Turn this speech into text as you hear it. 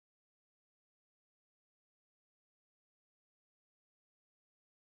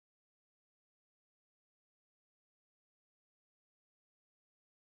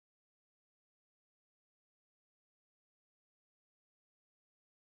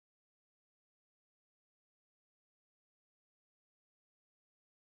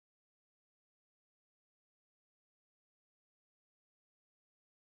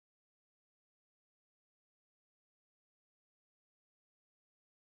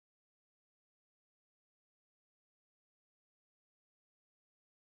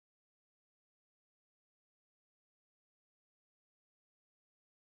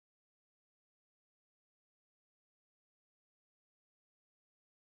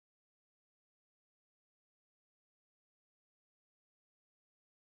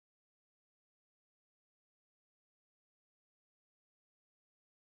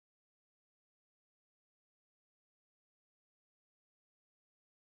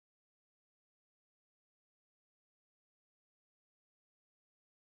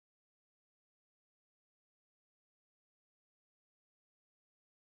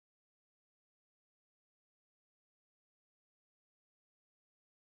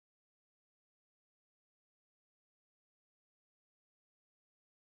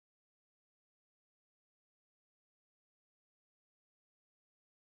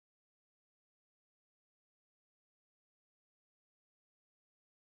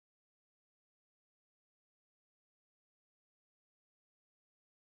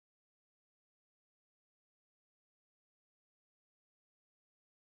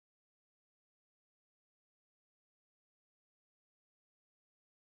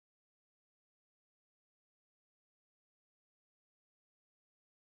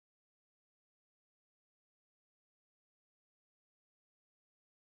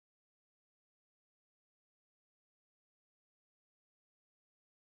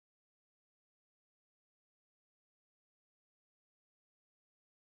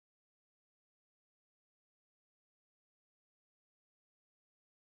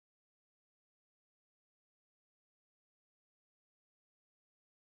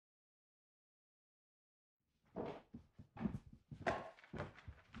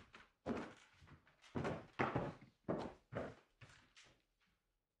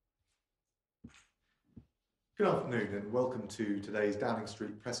Good afternoon and welcome to today's Downing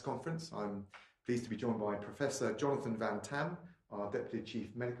Street press conference. I'm pleased to be joined by Professor Jonathan Van Tam, our Deputy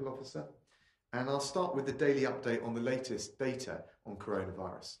Chief Medical Officer, and I'll start with the daily update on the latest data on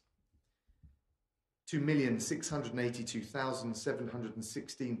coronavirus.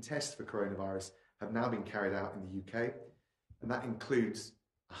 2,682,716 tests for coronavirus have now been carried out in the UK, and that includes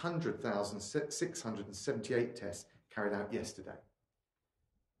 100,678 tests carried out yesterday.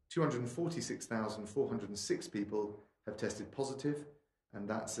 246,406 people have tested positive, and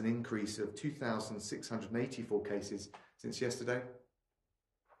that's an increase of 2,684 cases since yesterday.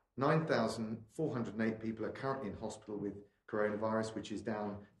 9,408 people are currently in hospital with coronavirus, which is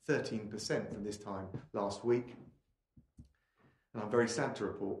down 13% from this time last week. And I'm very sad to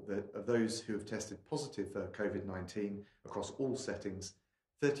report that of those who have tested positive for COVID-19 across all settings,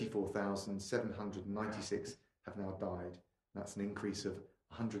 34,796 have now died. That's an increase of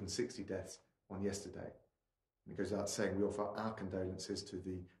 160 deaths on yesterday. And it goes without saying we offer our condolences to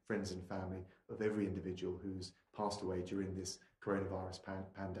the friends and family of every individual who's passed away during this coronavirus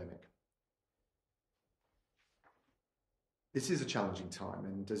pandemic. This is a challenging time,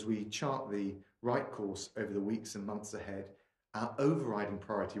 and as we chart the right course over the weeks and months ahead, our overriding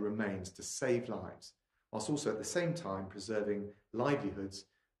priority remains to save lives, whilst also at the same time preserving livelihoods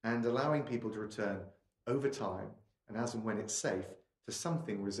and allowing people to return over time and as and when it's safe to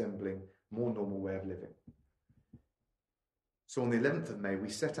something resembling a more normal way of living. So on the 11th of May, we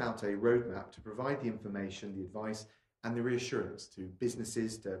set out a roadmap to provide the information, the advice and the reassurance to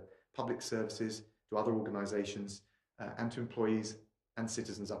businesses, to public services, to other organisations and to employees and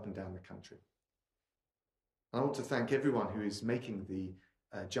citizens up and down the country. I want to thank everyone who is making the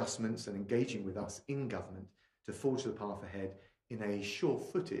adjustments and engaging with us in government to forge the path ahead in a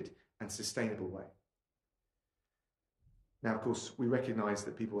sure-footed and sustainable way. Now, of course, we recognise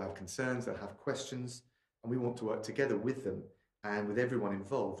that people have concerns, that have questions, and we want to work together with them and with everyone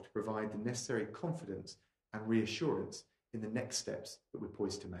involved to provide the necessary confidence and reassurance in the next steps that we're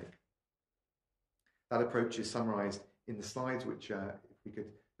poised to make. That approach is summarised in the slides, which if we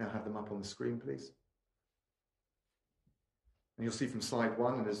could now have them up on the screen, please. And you'll see from slide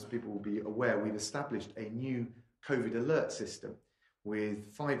 1, and as people will be aware, we've established a new COVID alert system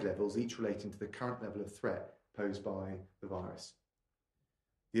with 5 levels, each relating to the current level of threat posed by the virus.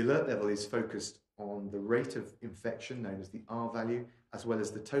 The alert level is focused on the rate of infection, known as the R value, as well as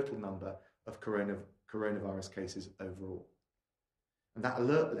the total number of coronavirus cases overall. And that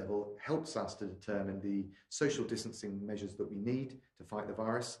alert level helps us to determine the social distancing measures that we need to fight the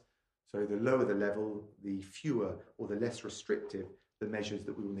virus. So the lower the level, the fewer or the less restrictive the measures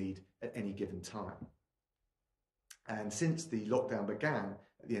that we will need at any given time. And since the lockdown began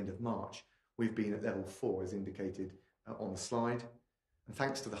at the end of March, we've been at level 4, as indicated on the slide. And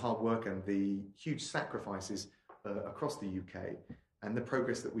thanks to the hard work and the huge sacrifices across the UK and the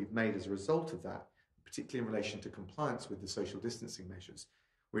progress that we've made as a result of that, particularly in relation to compliance with the social distancing measures,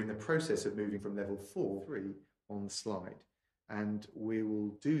 we're in the process of moving from level 4 to 3 on the slide. And we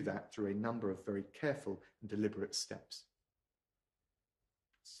will do that through a number of very careful and deliberate steps.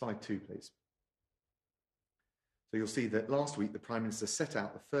 Slide 2, please. So you'll see that last week the Prime Minister set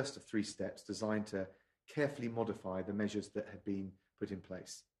out the first of 3 steps designed to carefully modify the measures that had been put in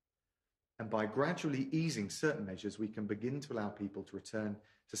place. And by gradually easing certain measures, we can begin to allow people to return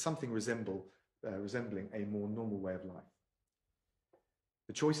to something resembling a more normal way of life.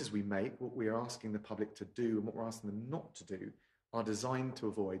 The choices we make, what we are asking the public to do and what we're asking them not to do, are designed to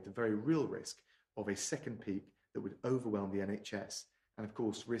avoid the very real risk of a second peak that would overwhelm the NHS and, of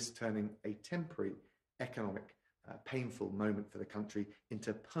course, risk turning a temporary economic painful moment for the country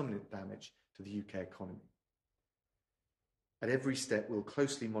into permanent damage to the UK economy. At every step, we'll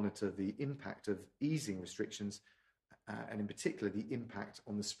closely monitor the impact of easing restrictions and in particular the impact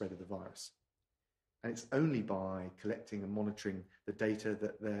on the spread of the virus. And it's only by collecting and monitoring the data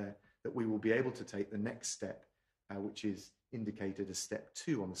that we will be able to take the next step, which is indicated as step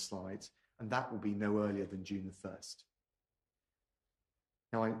 2 on the slides, and that will be no earlier than June the 1st.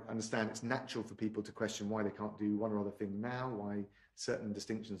 Now, I understand it's natural for people to question why they can't do one or other thing now, why certain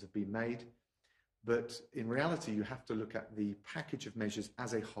distinctions have been made. But in reality, you have to look at the package of measures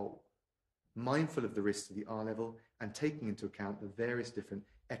as a whole, mindful of the risks to the R level and taking into account the various different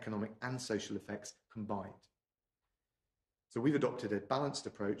economic and social effects combined. So we've adopted a balanced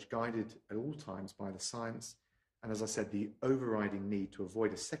approach guided at all times by the science and, as I said, the overriding need to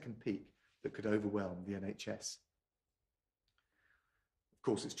avoid a second peak that could overwhelm the NHS. Of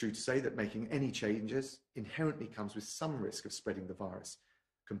course, it's true to say that making any changes inherently comes with some risk of spreading the virus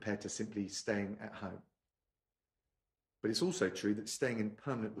compared to simply staying at home. But it's also true that staying in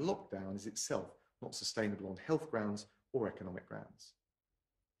permanent lockdown is itself not sustainable on health grounds or economic grounds.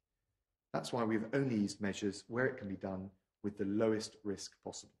 That's why we've only used measures where it can be done with the lowest risk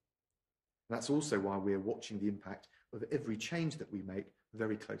possible. And that's also why we're watching the impact of every change that we make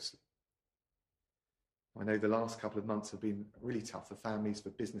very closely. I know the last couple of months have been really tough for families, for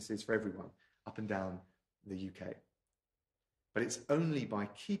businesses, for everyone up and down the UK. But it's only by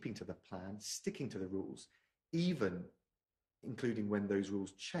keeping to the plan, sticking to the rules, even including when those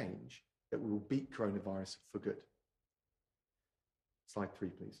rules change, that we will beat coronavirus for good. Slide 3,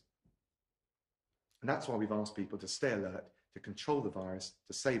 please. And that's why we've asked people to stay alert, to control the virus,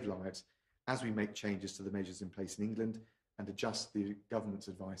 to save lives, as we make changes to the measures in place in England and adjust the government's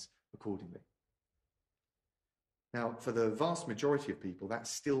advice accordingly. Now, for the vast majority of people, that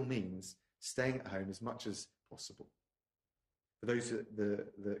still means staying at home as much as possible. For those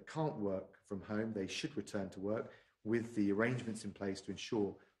that can't work from home, they should return to work with the arrangements in place to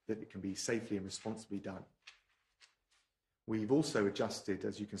ensure that it can be safely and responsibly done. We've also adjusted,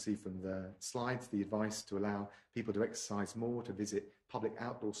 as you can see from the slides, the advice to allow people to exercise more, to visit public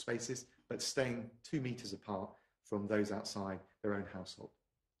outdoor spaces, but staying 2 meters apart from those outside their own household.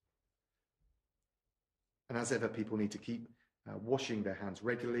 And as ever, people need to keep washing their hands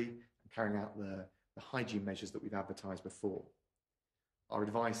regularly and carrying out the hygiene measures that we've advertised before. Our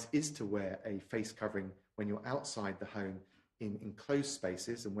advice is to wear a face covering when you're outside the home in enclosed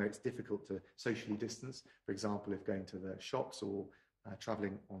spaces and where it's difficult to socially distance, for example, if going to the shops or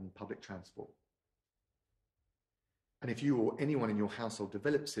travelling on public transport. And if you or anyone in your household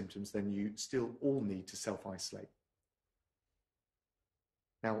develops symptoms, then you still all need to self-isolate.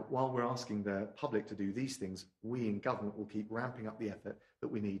 Now, while we're asking the public to do these things, we in government will keep ramping up the effort that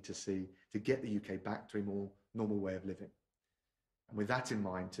we need to get the UK back to a more normal way of living. And with that in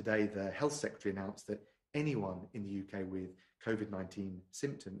mind, today the Health Secretary announced that anyone in the UK with COVID-19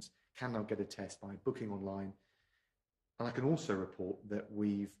 symptoms can now get a test by booking online. And I can also report that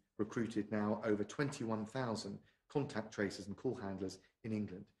we've recruited now over 21,000 contact tracers and call handlers in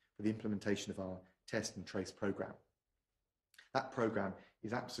England for the implementation of our test and trace programme. That programme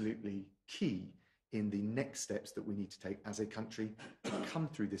is absolutely key in the next steps that we need to take as a country to come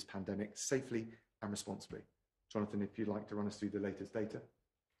through this pandemic safely and responsibly. Jonathan, if you'd like to run us through the latest data.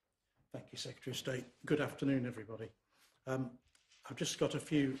 Thank you, Secretary of State. Good afternoon, everybody. I've just got a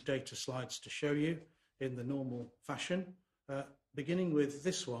few data slides to show you in the normal fashion, beginning with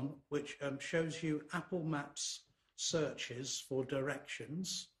this one, which shows you Apple Maps searches for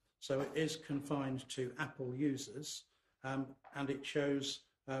directions. So it is confined to Apple users, and it shows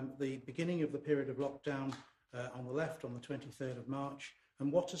the beginning of the period of lockdown on the left on the 23rd of March,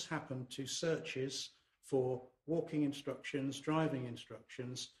 and what has happened to searches for walking instructions, driving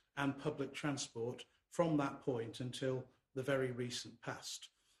instructions, and public transport from that point until the very recent past.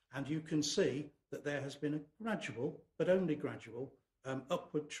 And you can see that there has been a gradual, but only gradual,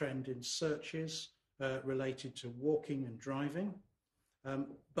 upward trend in searches related to walking and driving.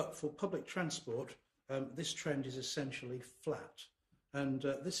 But for public transport, this trend is essentially flat. And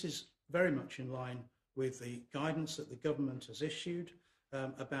this is very much in line with the guidance that the government has issued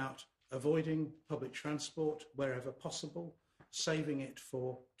about avoiding public transport wherever possible, saving it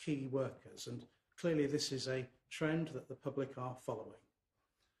for key workers. And clearly this is a trend that the public are following.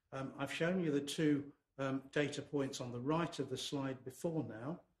 I've shown you the two data points on the right of the slide before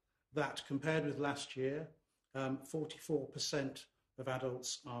now, that compared with last year, 44% of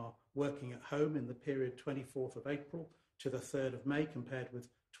adults are working at home in the period 24th of April to the 3rd of May, compared with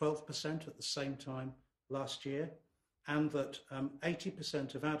 12% at the same time last year, and that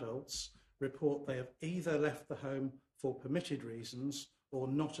 80% of adults report they have either left the home for permitted reasons or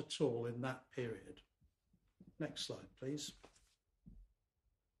not at all in that period. Next slide, please.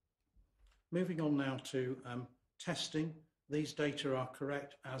 Moving on now to testing. These data are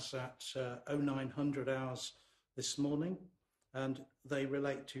correct as at 0900 hours this morning, and they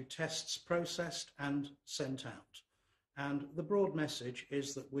relate to tests processed and sent out. And the broad message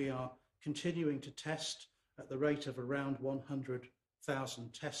is that we are continuing to test at the rate of around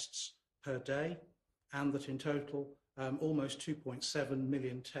 100,000 tests per day, and that in total almost 2.7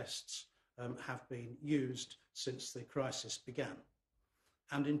 million tests have been used since the crisis began.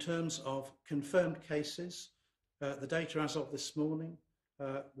 And in terms of confirmed cases, the data as of this morning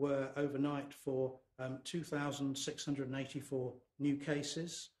were overnight for 2,684 new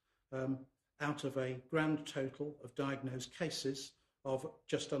cases out of a grand total of diagnosed cases of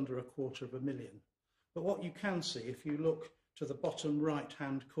just under 250,000. But what you can see, if you look to the bottom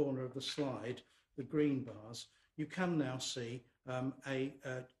right-hand corner of the slide, the green bars, you can now see a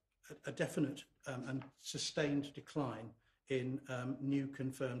definite and sustained decline in new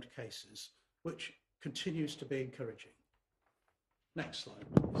confirmed cases. which continues to be encouraging. Next slide,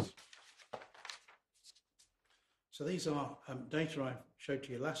 please. So these are data I showed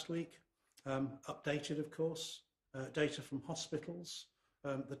to you last week, updated, of course, data from hospitals.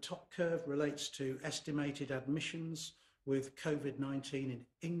 The top curve relates to estimated admissions with COVID-19 in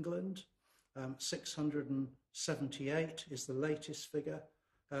England. 678 is the latest figure,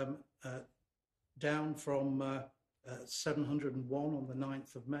 down from 701 on the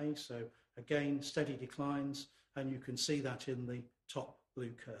 9th of May. So again, steady declines, and you can see that in the top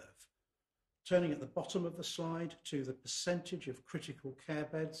blue curve. Turning at the bottom of the slide to the percentage of critical care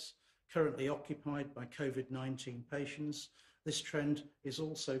beds currently occupied by COVID-19 patients, this trend is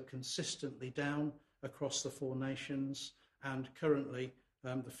also consistently down across the 4 nations, and currently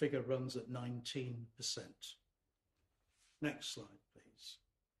the figure runs at 19%. Next slide, please.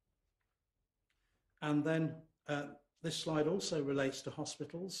 And then this slide also relates to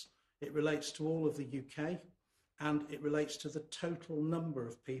hospitals. It relates to all of the UK, and it relates to the total number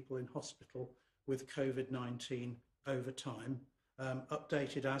of people in hospital with COVID-19 over time,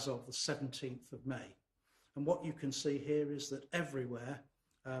 updated as of the 17th of May. And what you can see here is that everywhere,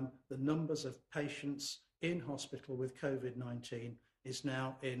 the numbers of patients in hospital with COVID-19 is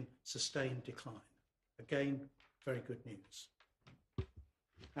now in sustained decline. Again, very good news.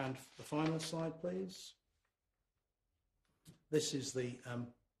 And the final slide, please. This is the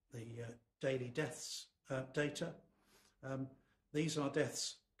daily deaths data. These are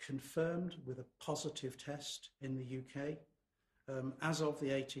deaths confirmed with a positive test in the UK. As of the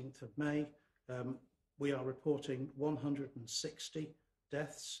 18th of May, we are reporting 160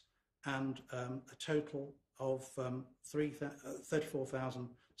 deaths and a total of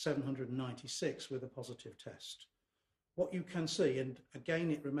 34,796 with a positive test. What you can see, and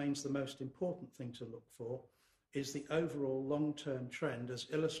again it remains the most important thing to look for, is the overall long-term trend as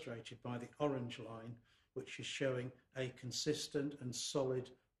illustrated by the orange line, which is showing a consistent and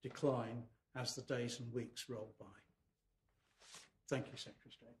solid decline as the days and weeks roll by. Thank you, Secretary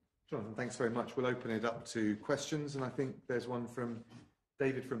of State. Jonathan, thanks very much. We'll open it up to questions, and I think there's one from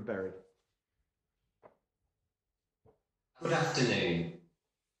David from Bury. Good afternoon.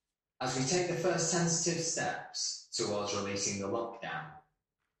 As we take the first tentative steps towards releasing the lockdown,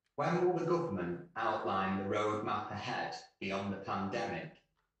 when will the government outline the roadmap ahead beyond the pandemic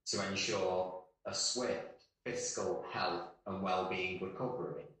to ensure a swift fiscal, health and wellbeing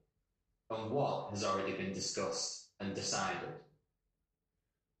recovery? And what has already been discussed and decided?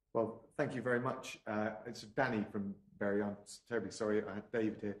 Well, thank you very much. It's Danny from Bury. I'm terribly sorry I had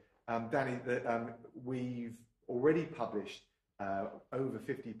David here. Danny, we've already published over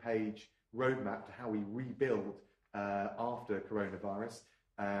 50-page roadmap to how we rebuild after coronavirus,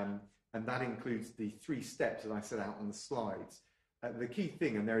 and that includes the 3 steps that I set out on the slides. The key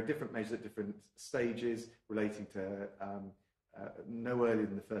thing, and there are different measures at different stages relating to no earlier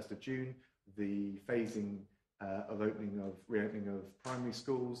than the 1st of June, the phasing of reopening of primary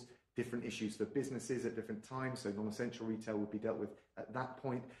schools, different issues for businesses at different times, so non-essential retail would be dealt with at that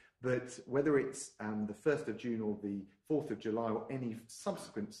point. But whether it's the 1st of June or the 4th of July or any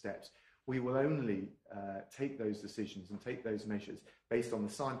subsequent steps, we will only take those decisions and take those measures based on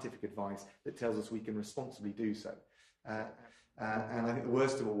the scientific advice that tells us we can responsibly do so. And I think the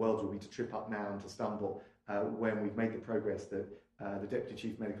worst of all worlds would be to trip up now and to stumble when we've made the progress that the Deputy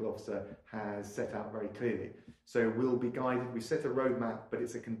Chief Medical Officer has set out very clearly. So we'll be guided. We set a roadmap, but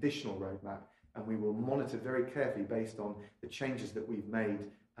it's a conditional roadmap, and we will monitor very carefully based on the changes that we've made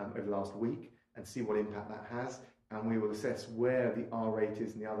over the last week and see what impact that has. And we will assess where the R rate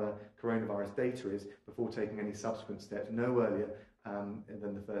is and the other coronavirus data is before taking any subsequent steps, no earlier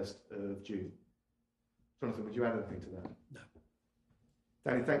than the 1st of June. Jonathan, would you add anything to that? No.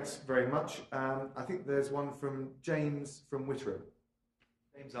 Danny, thanks very much. I think there's one from James from Wittering.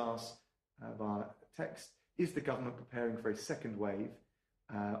 James asks via text, is the government preparing for a second wave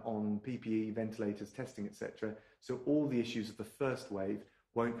on PPE, ventilators, testing, etc., so all the issues of the first wave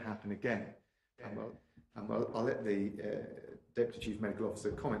won't happen again? Well, I'll let the Deputy Chief Medical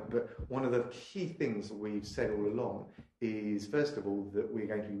Officer comment, but one of the key things we've said all along is, first of all, that we're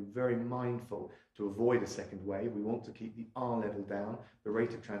going to be very mindful to avoid a second wave. We want to keep the R level down, the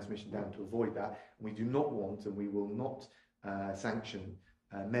rate of transmission down, to avoid that. And we do not want, and we will not sanction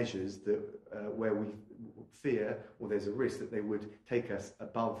measures that where we fear or there's a risk that they would take us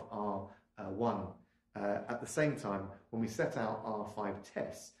above R1. At the same time, when we set out R5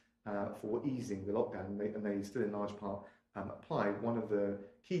 tests for easing the lockdown, and they still in large part apply, one of the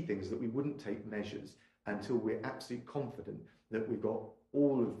key things is that we wouldn't take measures until we're absolutely confident that we've got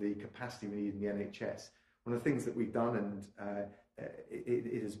all of the capacity we need in the NHS. One of the things that we've done, and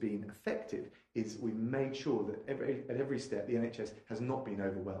it has been effective is we've made sure that at every step the NHS has not been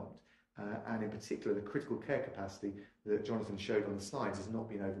overwhelmed. And in particular, the critical care capacity that Jonathan showed on the slides has not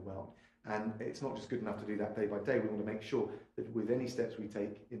been overwhelmed. And it's not just good enough to do that day by day. We want to make sure that with any steps we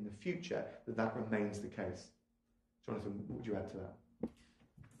take in the future, that remains the case. Jonathan, what would you add to that?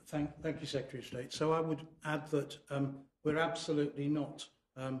 Thank you, Secretary of State. So I would add that we're absolutely not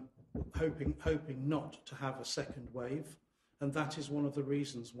hoping not to have a second wave. And that is one of the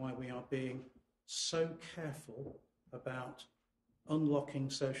reasons why we are being so careful about unlocking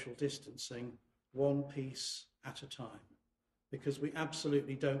social distancing one piece at a time, because we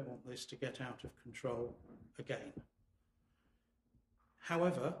absolutely don't want this to get out of control again.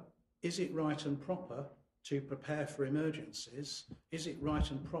 However, is it right and proper to prepare for emergencies? Is it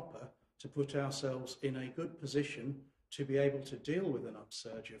right and proper to put ourselves in a good position to be able to deal with an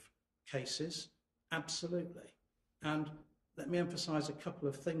upsurge of cases? Absolutely. And let me emphasise a couple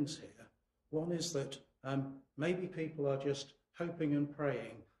of things here. One is that maybe people are just hoping and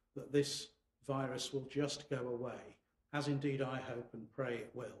praying that this virus will just go away, as indeed I hope and pray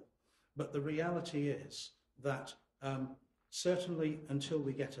it will. But the reality is that certainly until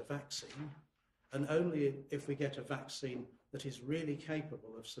we get a vaccine, and only if we get a vaccine that is really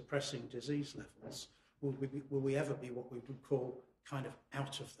capable of suppressing disease levels, will we ever be what we would call kind of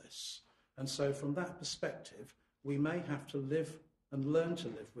out of this. And so from that perspective, we may have to live and learn to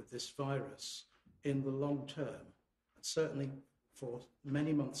live with this virus in the long term, and certainly for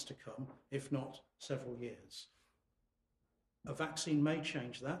many months to come, if not several years. A vaccine may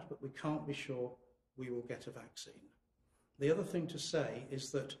change that, but we can't be sure we will get a vaccine. The other thing to say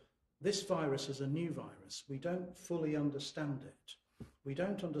is that this virus is a new virus. We don't fully understand it. We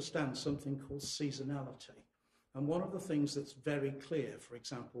don't understand something called seasonality. And one of the things that's very clear, for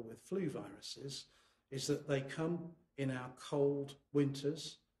example, with flu viruses, is that they come in our cold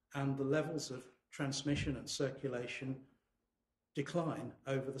winters and the levels of transmission and circulation decline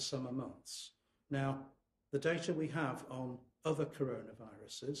over the summer months. Now, the data we have on other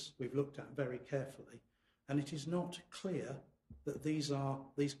coronaviruses, we've looked at very carefully, and it is not clear that these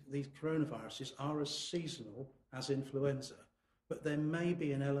coronaviruses are as seasonal as influenza, but there may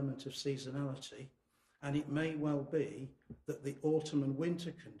be an element of seasonality, and it may well be that the autumn and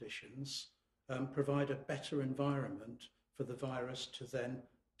winter conditions provide a better environment for the virus to then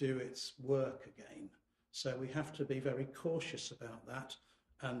do its work again. So we have to be very cautious about that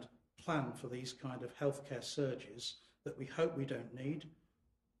and plan for these kind of healthcare surges that we hope we don't need,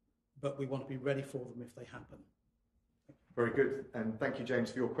 but we want to be ready for them if they happen. Very good, and thank you,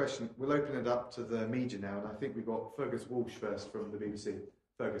 James, for your question. We'll open it up to the media now, and I think we've got Fergus Walsh first from the BBC.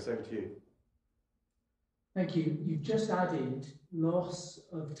 Fergus, over to you. Thank you. You've just added loss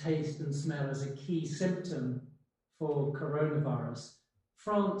of taste and smell as a key symptom for coronavirus.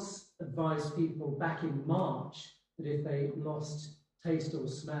 France advised people back in March that if they lost taste or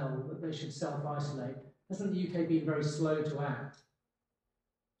smell, that they should self-isolate. Hasn't the UK been very slow to act?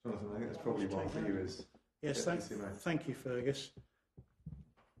 Jonathan, I think that's probably one for you. Yes, thank you, Fergus.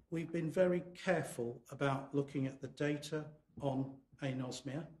 We've been very careful about looking at the data on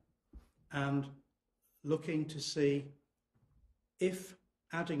anosmia and looking to see if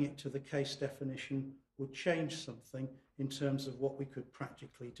adding it to the case definition would change something in terms of what we could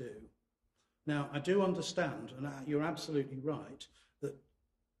practically do. Now, I do understand, and you're absolutely right, that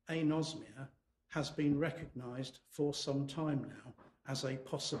anosmia has been recognised for some time now as a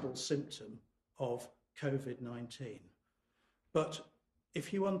possible symptom of COVID-19. But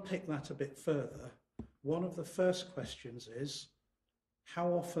if you unpick that a bit further, one of the first questions is, how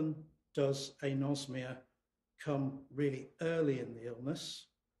often does anosmia come really early in the illness?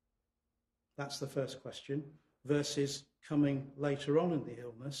 That's the first question, versus coming later on in the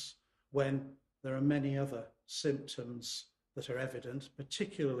illness when there are many other symptoms that are evident,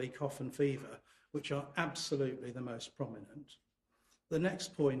 particularly cough and fever, which are absolutely the most prominent. The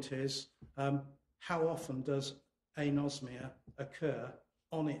next point is, how often does anosmia occur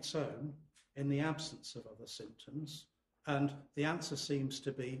on its own in the absence of other symptoms? And the answer seems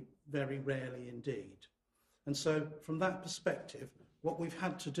to be very rarely indeed. And so from that perspective, what we've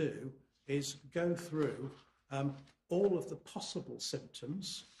had to do is go through all of the possible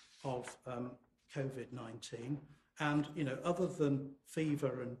symptoms of COVID-19. And, you know, other than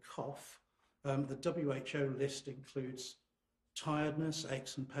fever and cough, the WHO list includes tiredness,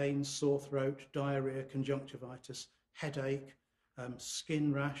 aches and pains, sore throat, diarrhea, conjunctivitis, headache,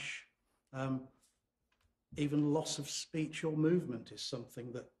 skin rash, even loss of speech or movement is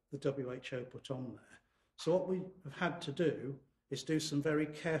something that the WHO put on there. So what we have had to do is do some very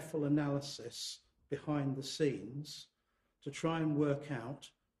careful analysis behind the scenes to try and work out,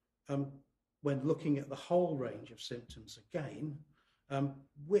 when looking at the whole range of symptoms again,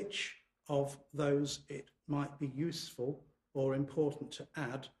 which of those it might be useful or important to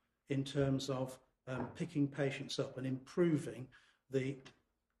add in terms of picking patients up and improving the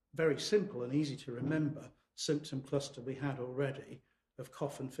very simple and easy to remember symptom cluster we had already of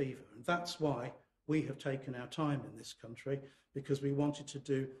cough and fever. And that's why we have taken our time in this country, because we wanted to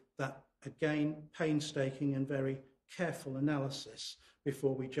do that, again, painstaking and very careful analysis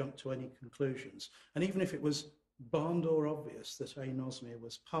before we jumped to any conclusions. And even if it was barn door obvious that anosmia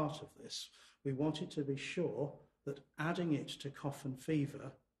was part of this, we wanted to be sure that adding it to cough and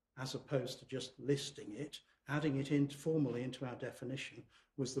fever, as opposed to just listing it, adding it in formally into our definition,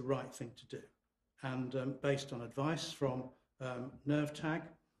 was the right thing to do. And based on advice from Nerve Tag,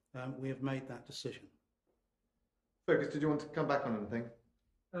 we have made that decision. Fergus, did you want to come back on anything?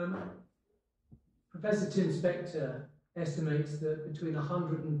 Professor Tim Spector estimates that between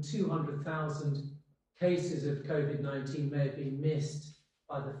 100 and 200,000 cases of COVID-19 may have been missed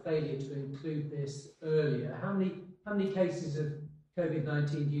by the failure to include this earlier. How many cases of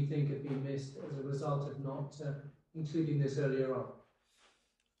COVID-19 do you think have been missed as a result of not including this earlier on?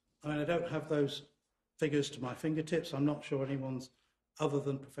 I mean, I don't have those figures to my fingertips. I'm not sure anyone's, other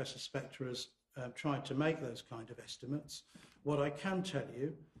than Professor Spector, has tried to make those kind of estimates. What I can tell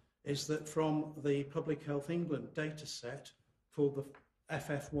you is that from the Public Health England data set called the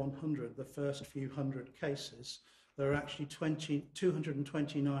FF100, the first few hundred cases, there are actually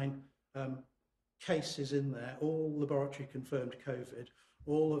 229 cases in there, all laboratory confirmed COVID,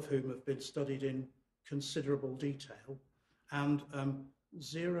 all of whom have been studied in considerable detail, and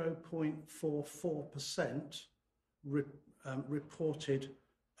 0.44% reported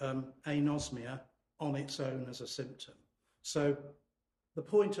anosmia on its own as a symptom. So the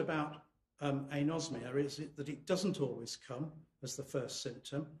point about anosmia is that it doesn't always come as the first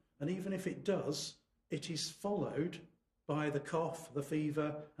symptom, and even if it does, it is followed by the cough, the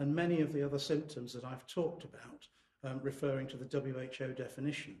fever, and many of the other symptoms that I've talked about, referring to the WHO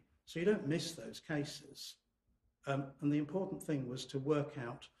definition. So you don't miss those cases. And the important thing was to work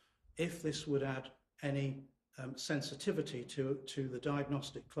out if this would add any sensitivity to the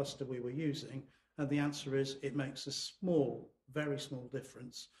diagnostic cluster we were using, and the answer is it makes a small, very small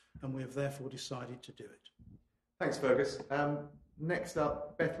difference, and we have therefore decided to do it. Thanks, Fergus. Next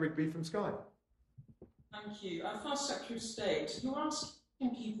up, Beth Rigby from Sky. Thank you. First, Secretary of State, you're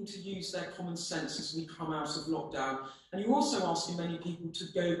asking people to use their common sense as we come out of lockdown, and you're also asking many people to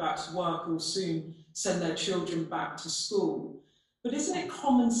go back to work or soon send their children back to school. But isn't it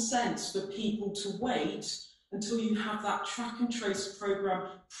common sense for people to wait until you have that track and trace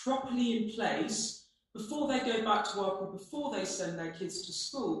programme properly in place before they go back to work or before they send their kids to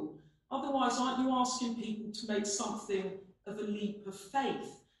school? Otherwise, aren't you asking people to make something of a leap of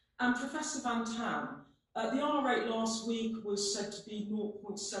faith? And Professor Van Tam, the R rate last week was said to be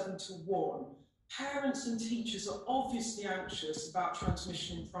 0.7 to 1. Parents and teachers are obviously anxious about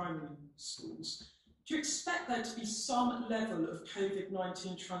transmission in primary schools. Do you expect there to be some level of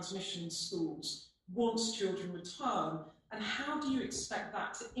COVID-19 transmission in schools once children return? And how do you expect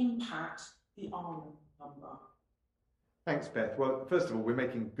that to impact the R number? Thanks, Beth. Well, first of all, we're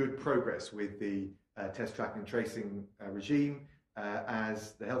making good progress with the test, track and tracing regime.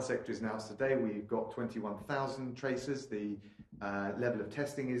 As the Health Secretary has announced today, we've got 21,000 tracers. The level of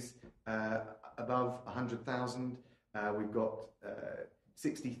testing is above 100,000. We've got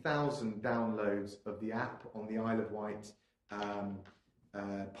 60,000 downloads of the app on the Isle of Wight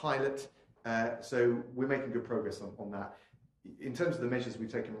pilot. So we're making good progress on that. In terms of the measures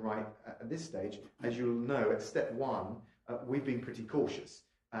we've taken right at this stage, as you'll know, at step one, we've been pretty cautious.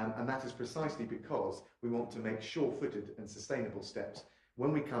 And that is precisely because we want to make sure-footed and sustainable steps.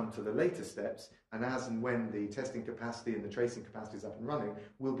 When we come to the later steps, and as and when the testing capacity and the tracing capacity is up and running,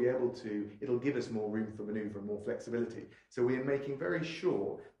 we'll be able to, it'll give us more room for manoeuvre and more flexibility. So we're making very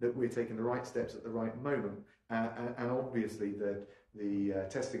sure that we're taking the right steps at the right moment. And obviously the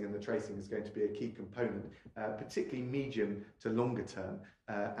testing and the tracing is going to be a key component, particularly medium to longer term,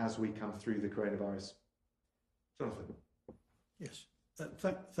 as we come through the coronavirus. Jonathan. Yes.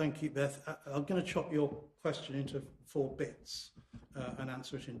 Thank you, Beth. I'm going to chop your question into 4 bits and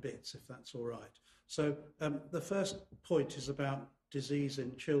answer it in bits, if that's all right. So the first point is about disease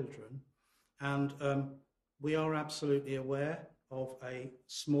in children, and we are absolutely aware of a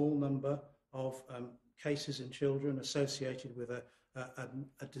small number of cases in children associated with a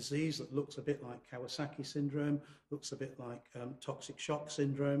disease that looks a bit like Kawasaki syndrome, looks a bit like toxic shock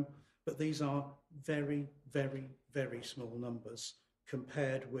syndrome, but these are very, very, very small numbers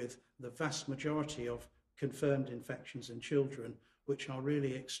compared with the vast majority of confirmed infections in children, which are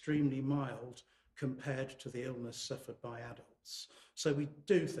really extremely mild compared to the illness suffered by adults. So we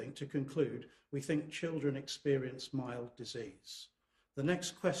do think, to conclude, we think children experience mild disease. The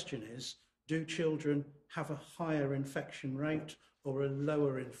next question is, do children have a higher infection rate or a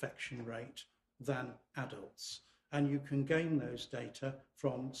lower infection rate than adults? And you can gain those data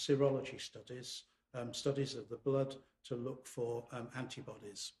from serology studies, studies of the blood to look for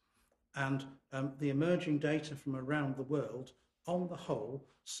antibodies. And the emerging data from around the world, on the whole,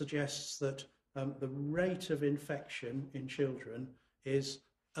 suggests that the rate of infection in children is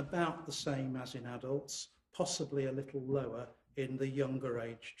about the same as in adults, possibly a little lower in the younger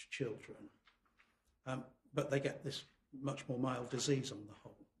aged children. But they get this much more mild disease on the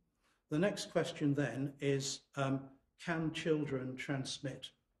whole. The next question then is, can children transmit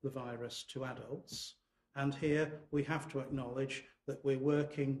the virus to adults? And here we have to acknowledge that we're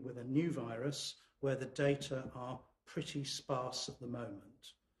working with a new virus where the data are pretty sparse at the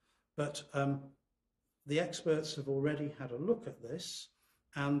moment. But the experts have already had a look at this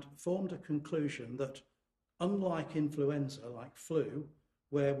and formed a conclusion that, unlike influenza, like flu,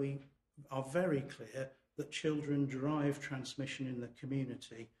 where we are very clear that children drive transmission in the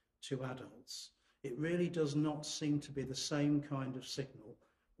community to adults, it really does not seem to be the same kind of signal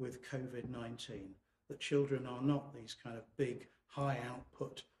with COVID-19, that children are not these kind of big, high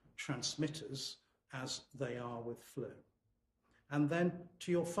output transmitters as they are with flu. And then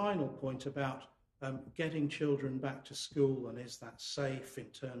to your final point about getting children back to school and is that safe in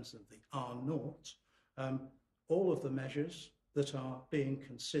terms of the R0, all of the measures that are being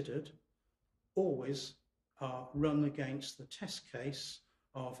considered always are run against the test case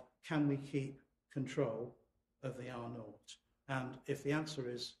of, can we keep control of the R0? And if the answer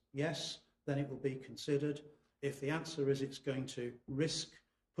is yes, then it will be considered. If the answer is it's going to risk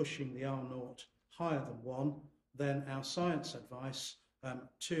pushing the R0 higher than 1, then our science advice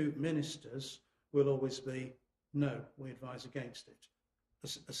to ministers will always be, no, we advise against it.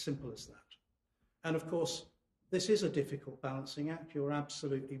 As simple as that. And of course, this is a difficult balancing act, you're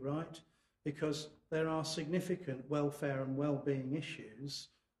absolutely right, because there are significant welfare and well-being issues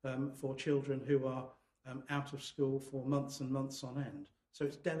for children who are out of school for months and months on end. So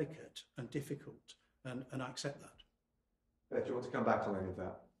it's delicate and difficult, and I accept that. Beth, do you want to come back on any of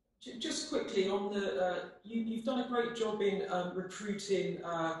that? Just quickly on the, you've done a great job in recruiting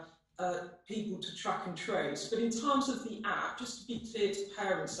people to track and trace, but in terms of the app, just to be clear to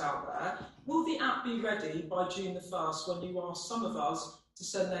parents out there, will the app be ready by June the 1st when you ask some of us to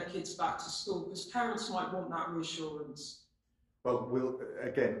send their kids back to school? Because parents might want that reassurance. Well,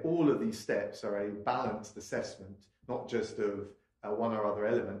 again, all of these steps are a balanced assessment, not just of one or other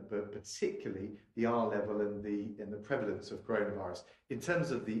element, but particularly the R level and the prevalence of coronavirus. In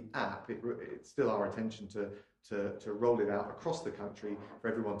terms of the app, it's still our intention to roll it out across the country for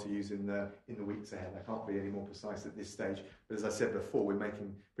everyone to use in the weeks ahead. I can't be any more precise at this stage, but as I said before, we're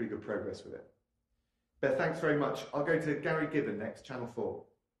making pretty good progress with it. Beth, thanks very much. I'll go to Gary Gibbon next, Channel 4.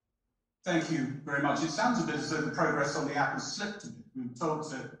 Thank you very much. It sounds a bit as though the progress on the app has slipped a bit. We were told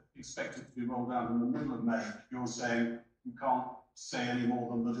to expect it to be rolled out in the middle of May. You're saying you can't say any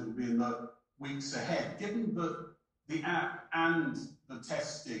more than that it will be in the weeks ahead. Given that the app and the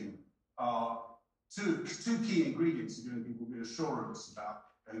testing are two key ingredients of giving people reassurance about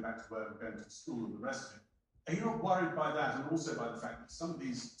going back to work, going to school and the rest of it, are you not worried by that, and also by the fact that some of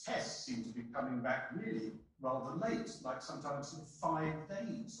these tests seem to be coming back really rather late, like sometimes sort of 5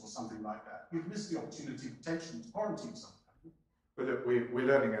 days or something like that? You've missed the opportunity potentially to quarantine someone. But look, we're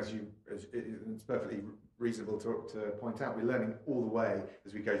learning, as it's perfectly reasonable to point out, we're learning all the way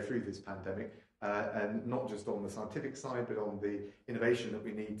as we go through this pandemic, and not just on the scientific side, but on the innovation that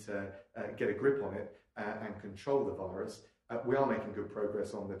we need to get a grip on it and control the virus. We are making good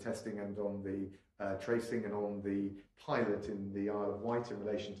progress on the testing and on the tracing and on the pilot in the Isle of Wight in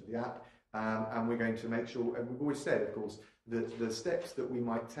relation to the app. And we're going to make sure, and we've always said, of course, that the steps that we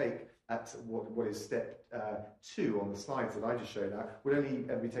might take at what is step 2 on the slides that I just showed out would only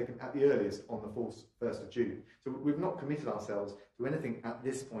be taken at the earliest on the 1st of June. So we've not committed ourselves to anything at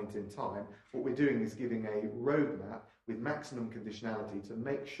this point in time. What we're doing is giving a roadmap with maximum conditionality to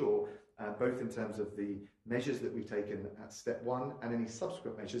make sure, both in terms of the measures that we've taken at step 1 and any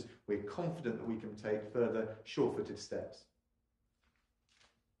subsequent measures, we're confident that we can take further sure-footed steps.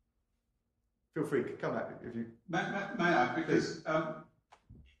 Feel free to come back if you... May I? Because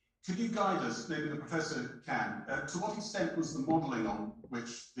could you guide us, maybe the Professor can, to what extent was the modelling on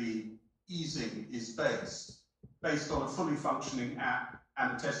which the easing is based on a fully functioning app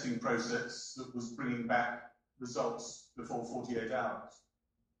and a testing process that was bringing back results before 48 hours?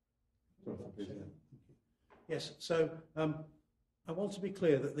 Yes, so I want to be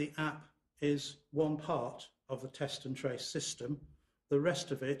clear that the app is one part of the test and trace system. The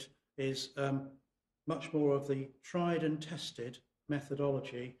rest of it is much more of the tried and tested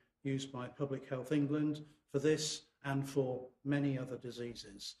methodology used by Public Health England for this and for many other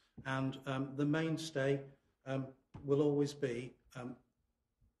diseases. And the mainstay will always be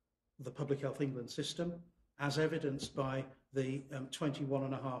the Public Health England system, as evidenced by the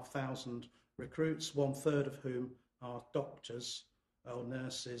 21,500 recruits, 1/3 of whom are doctors or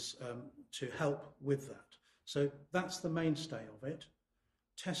nurses to help with that. So that's the mainstay of it.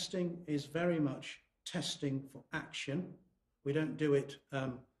 Testing is very much testing for action. We don't do it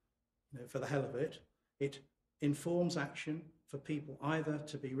for the hell of it. It informs action for people either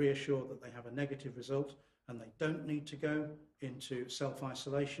to be reassured that they have a negative result and they don't need to go into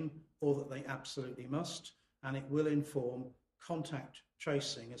self-isolation, or that they absolutely must, and it will inform contact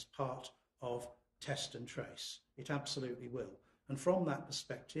tracing as part of test and trace. It absolutely will. And from that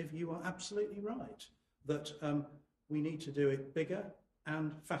perspective, you are absolutely right that we need to do it bigger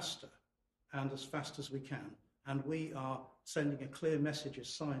and faster, and as fast as we can. And we are sending a clear message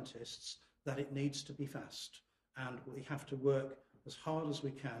as scientists that it needs to be fast, and we have to work as hard as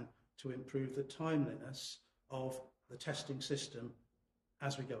we can to improve the timeliness of the testing system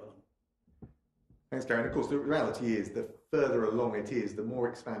as we go along. Thanks, Gary. And of course, the reality is the further along it is, the more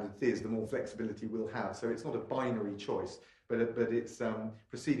expanded it is, the more flexibility we'll have. So it's not a binary choice, but it's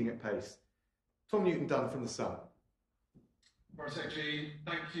proceeding at pace. Tom Newton-Dunn from The Sun. Foreign Secretary,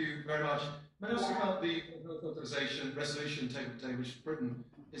 thank you very much. May I ask about the Health Authorisation Resolution tabled today, which Britain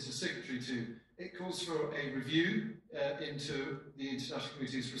is a signatory to? It calls for a review into the international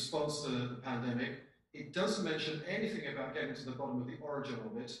community's response to the pandemic. It doesn't mention anything about getting to the bottom of the origin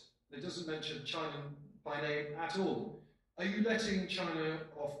of it. It doesn't mention China by name at all. Are you letting China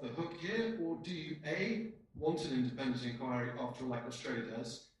off the hook here, or do you A, want an independent inquiry after all like Australia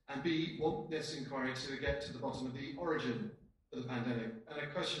does, and B, want this inquiry to get to the bottom of the origin of the pandemic? And a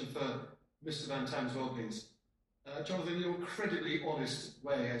question for Mr. Van Tam as well, please. Jonathan, in your incredibly honest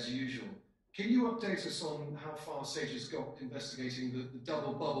way, as usual, can you update us on how far SAGE has got investigating the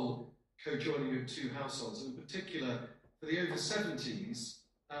double bubble co-joining of two households, and in particular for the over 70s?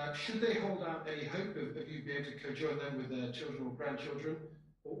 Should they hold out any hope of you being able to co-join them with their children or grandchildren,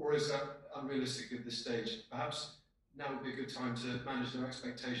 or is that unrealistic at this stage? Perhaps now would be a good time to manage their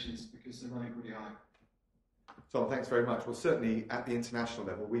expectations because they're running pretty high. Tom, thanks very much. Well, certainly at the international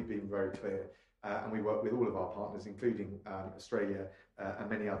level, we've been very clear, and we work with all of our partners, including Australia and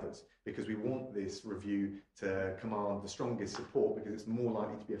many others, because we want this review to command the strongest support, because it's more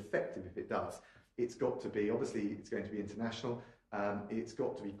likely to be effective if it does. It's got to be, obviously, it's going to be international. It's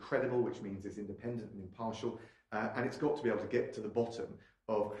got to be credible, which means it's independent and impartial, and it's got to be able to get to the bottom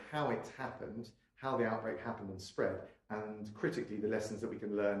of how it's happened, how the outbreak happened and spread, and critically the lessons that we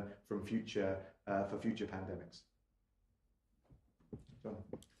can learn from future pandemics. John.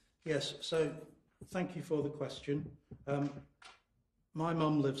 Yes, so thank you for the question. My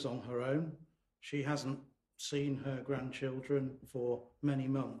mum lives on her own. She hasn't seen her grandchildren for many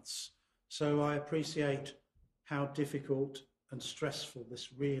months, so I appreciate how difficult and stressful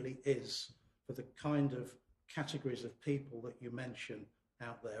this really is for the kind of categories of people that you mention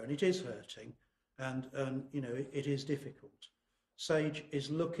out there, and it is hurting, and you know, it is difficult. SAGE is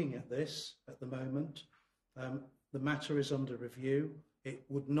looking at this at the moment. The matter is under review. It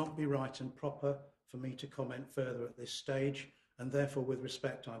would not be right and proper for me to comment further at this stage, and therefore, with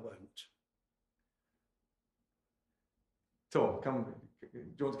respect, I won't. Tom, do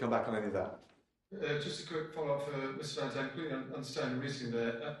you want to come back on any of that? Just a quick follow-up for Mr. Van Tam. Completely understand the reasoning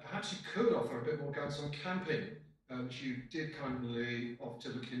there. Perhaps you could offer a bit more guidance on camping, which you did kindly offer to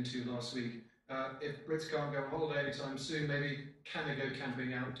look into last week. If Brits can't go on holiday anytime soon, maybe can they go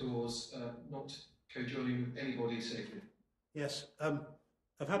camping outdoors, not co-joining with anybody safely? Yes,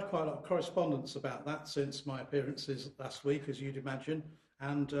 I've had quite a lot of correspondence about that since my appearances last week, as you'd imagine,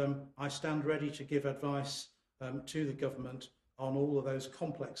 and I stand ready to give advice to the government on all of those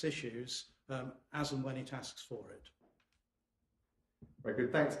complex issues as and when it asks for it. Very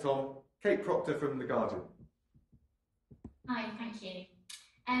good, thanks Tom. Kate Proctor from The Guardian. Hi, thank you.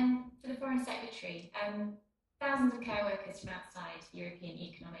 For the Foreign Secretary, thousands of care workers from outside the European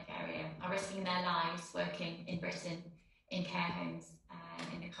Economic Area are risking their lives working in Britain in care homes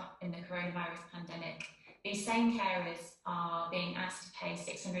in the coronavirus pandemic. These same carers are being asked to pay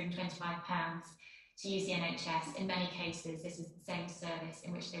 £625 to use the NHS. In many cases, this is the same service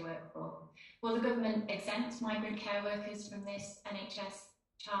in which they work for. Will the government exempt migrant care workers from this NHS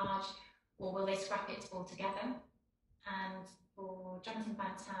charge, or will they scrap it altogether? And for Jonathan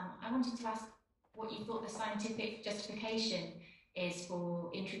Van Tam, I wanted to ask what you thought the scientific justification is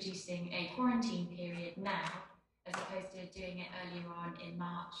for introducing a quarantine period now, as opposed to doing it earlier on in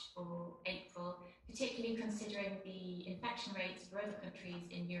March or April, particularly considering the infection rates for other countries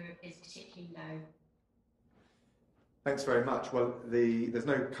in Europe is particularly low. Thanks very much. Well, there's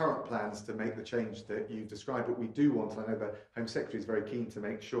no current plans to make the change that you've described, but we do want, I know the Home Secretary is very keen to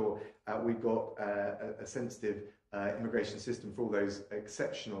make sure we've got a sensitive immigration system for all those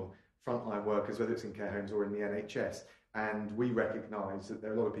exceptional frontline workers, whether it's in care homes or in the NHS. And we recognise that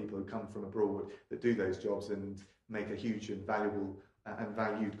there are a lot of people who come from abroad that do those jobs and make a huge and valuable and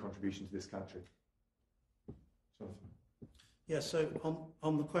valued contribution to this country. Jonathan. Yeah, so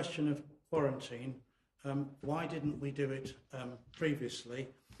on the question of quarantine, why didn't we do it previously?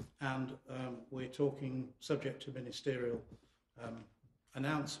 And we're talking subject to ministerial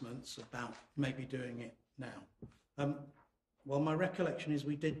announcements about maybe doing it now. Well, my recollection is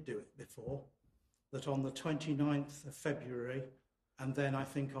we did do it before, that on the 29th of February, and then I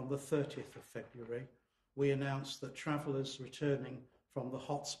think on the 30th of February, we announced that travellers returning from the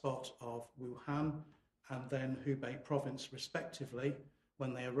hotspot of Wuhan and then Hubei province respectively,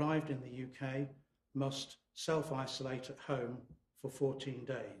 when they arrived in the UK, must self-isolate at home for 14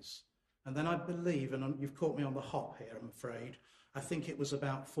 days. And then I believe, and you've caught me on the hop here, I'm afraid, I think it was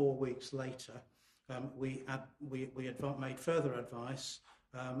about 4 weeks later, we made further advice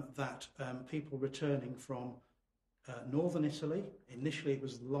that people returning from northern Italy, initially it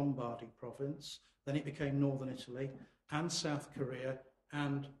was the Lombardy province, then it became northern Italy, and South Korea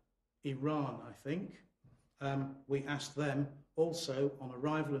and Iran, I think. We asked them also on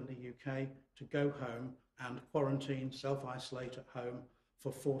arrival in the UK to go home and quarantine, self-isolate at home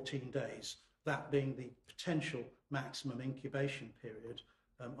for 14 days, that being the potential maximum incubation period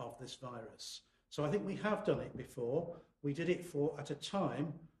of this virus. So I think we have done it before. We did it at a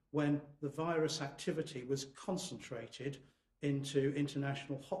time when the virus activity was concentrated into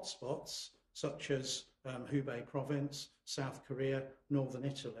international hotspots, such as Hubei province, South Korea, northern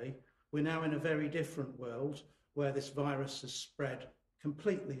Italy. We're now in a very different world where this virus has spread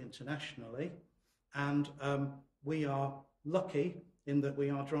completely internationally, and we are lucky in that we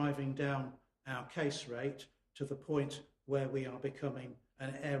are driving down our case rate to the point where we are becoming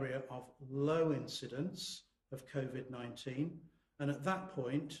an area of low incidence of COVID-19, and at that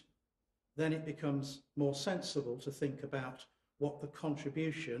point then it becomes more sensible to think about what the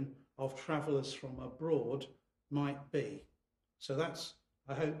contribution of travellers from abroad might be. So that's,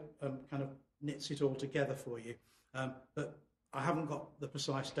 I hope, kind of knits it all together for you. But I haven't got the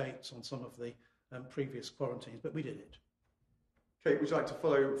precise dates on some of the previous quarantines, but we did it. Kate, would you like to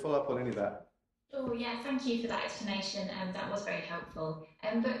follow up on any of that? Oh, yeah, thank you for that explanation, and that was very helpful.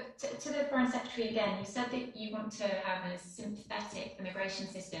 But to the Foreign Secretary again, you said that you want to have a sympathetic immigration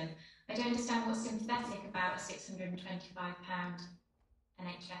system. I don't understand what's sympathetic about a £625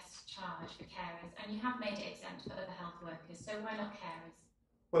 NHS charge for carers, and you have made it exempt for other health workers, so why not carers?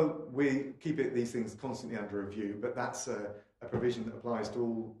 Well, we keep these things constantly under review, but that's a provision that applies to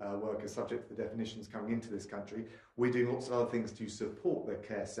all workers subject to the definitions coming into this country. We're doing lots of other things to support the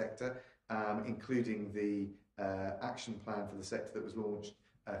care sector, including the action plan for the sector that was launched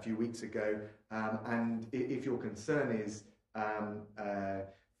a few weeks ago. And if your concern is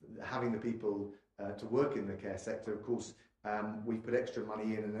having the people to work in the care sector, of course, we've put extra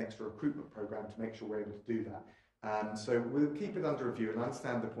money in an extra recruitment programme to make sure we're able to do that. So we'll keep it under review, and I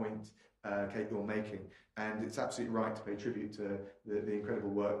understand the point, Kate, you're making, and it's absolutely right to pay tribute to the incredible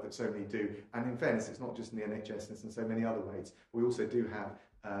work that so many do. And in fairness, it's not just in the NHS, it's in so many other ways. We also do have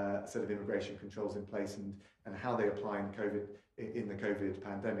a set of immigration controls in place, and how they apply in the COVID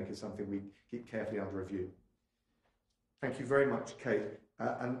pandemic is something we keep carefully under review. Thank you very much, Kate.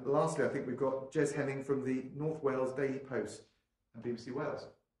 And lastly, I think we've got Jez Hemming from the North Wales Daily Post and BBC Wales.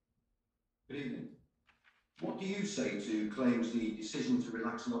 Good evening. What do you say to claims the decision to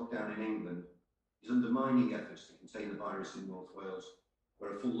relax lockdown in England is undermining efforts to contain the virus in North Wales,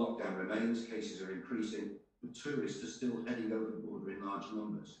 where a full lockdown remains, cases are increasing, but tourists are still heading over the border in large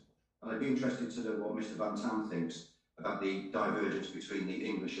numbers? And I'd be interested to know what Mr Van Tam thinks about the divergence between the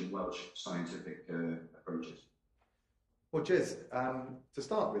English and Welsh scientific approaches. Well, Jez, to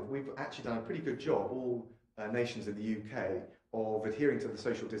start with, we've actually done a pretty good job, all nations in the UK, of adhering to the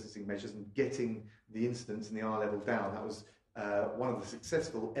social distancing measures and getting the incidence and the R level down. That was one of the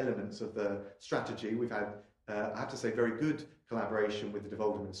successful elements of the strategy. We've had, I have to say, very good collaboration with the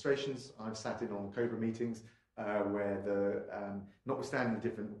devolved administrations. I've sat in on COBRA meetings where notwithstanding the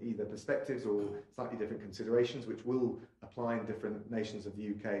different either perspectives or slightly different considerations, which will apply in different nations of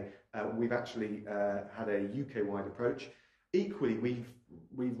the UK, we've actually had a UK-wide approach. Equally,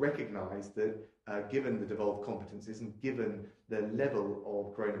 we've recognised that given the devolved competencies and given the level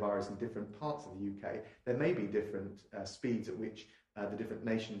of coronavirus in different parts of the UK, there may be different speeds at which the different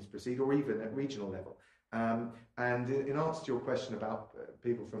nations proceed, or even at regional level. And in answer to your question about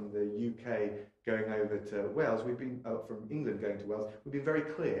people from the UK going over to Wales, we've been from England going to Wales, we've been very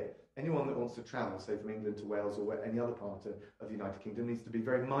clear. Anyone that wants to travel, say from England to Wales or any other part of the United Kingdom, needs to be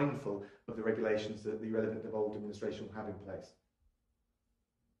very mindful of the regulations that the relevant devolved administration will have in place.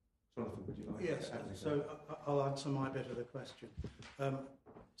 Jonathan, would you like to add anything? So I'll answer my bit of the question.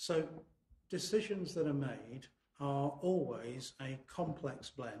 So decisions that are made are always a complex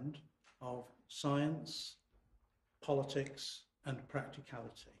blend of science, politics and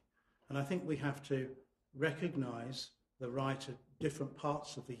practicality. And I think we have to recognise the right of different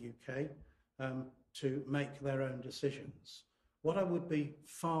parts of the UK to make their own decisions. What I would be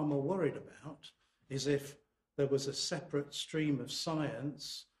far more worried about is if there was a separate stream of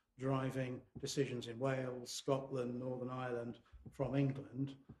science driving decisions in Wales, Scotland, Northern Ireland from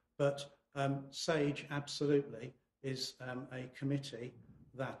England, but SAGE absolutely is a committee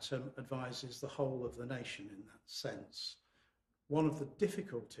that advises the whole of the nation in that sense. One of the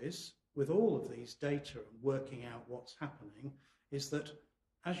difficulties with all of these data and working out what's happening is that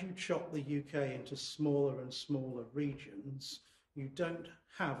as you chop the UK into smaller and smaller regions, you don't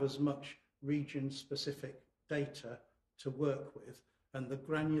have as much region-specific data to work with, and the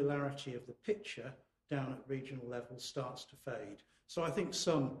granularity of the picture down at regional level starts to fade. So I think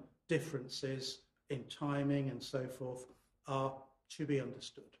some differences in timing and so forth are to be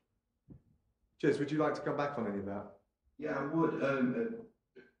understood. Jez, would you like to come back on any of that? Yeah, I would.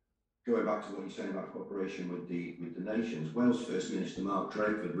 Going back to what you're saying about cooperation with the nations, Wales First Minister Mark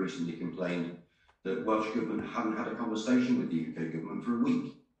Drakeford recently complained that Welsh Government hadn't had a conversation with the UK Government for a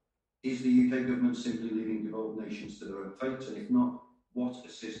week. Is the UK Government simply leaving devolved nations to their own fates? And if not, what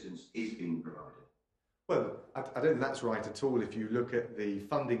assistance is being provided? Well, I don't think that's right at all. If you look at the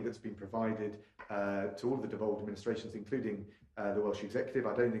funding that's been provided to all of the devolved administrations, including the Welsh Executive,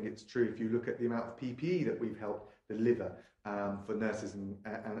 I don't think it's true if you look at the amount of PPE that we've helped deliver for nurses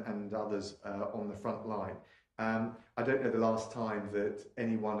and others on the front line. I don't know the last time that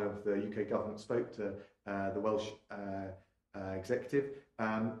any one of the UK government spoke to the Welsh Executive,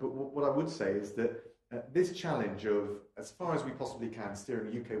 but what I would say is that this challenge of, as far as we possibly can,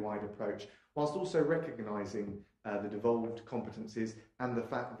 steering a UK-wide approach, whilst also recognising the devolved competencies and the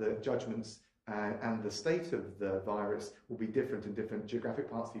fact that judgments and the state of the virus will be different in different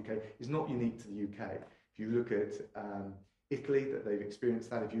geographic parts of the UK, is not unique to the UK. If you look at Italy, that they've experienced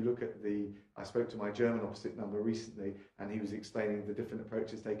that. If you look at I spoke to my German opposite number recently, and he was explaining the different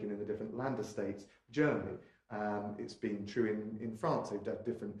approaches taken in the different Länder states. Germany, it's been true in France. They've had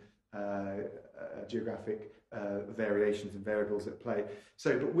different geographic variations and variables at play.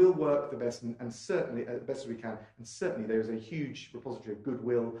 So, but we'll work the best and certainly as best as we can. And certainly there is a huge repository of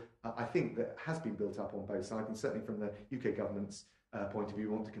goodwill, I think, that has been built up on both sides, and certainly from the UK government's point of view,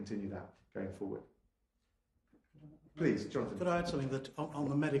 we want to continue that going forward. Please, Jonathan. Could I add something that on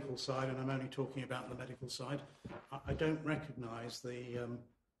the medical side, and I'm only talking about the medical side, I don't recognise the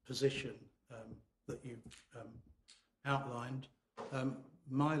position that you've outlined.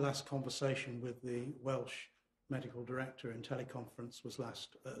 My last conversation with the Welsh medical director in teleconference was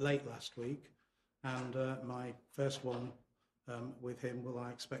late last week, and my first one with him will, I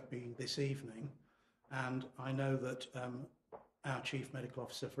expect, be this evening. And I know that our Chief Medical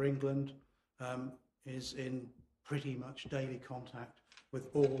Officer for England is in pretty much daily contact with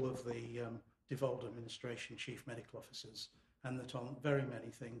all of the devolved administration chief medical officers, and that on very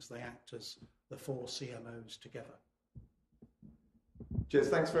many things they act as the 4 CMOs together. Jez,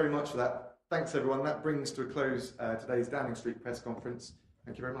 thanks very much for that. Thanks everyone. That brings to a close today's Downing Street press conference.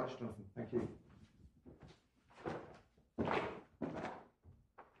 Thank you very much, Jonathan. Thank you.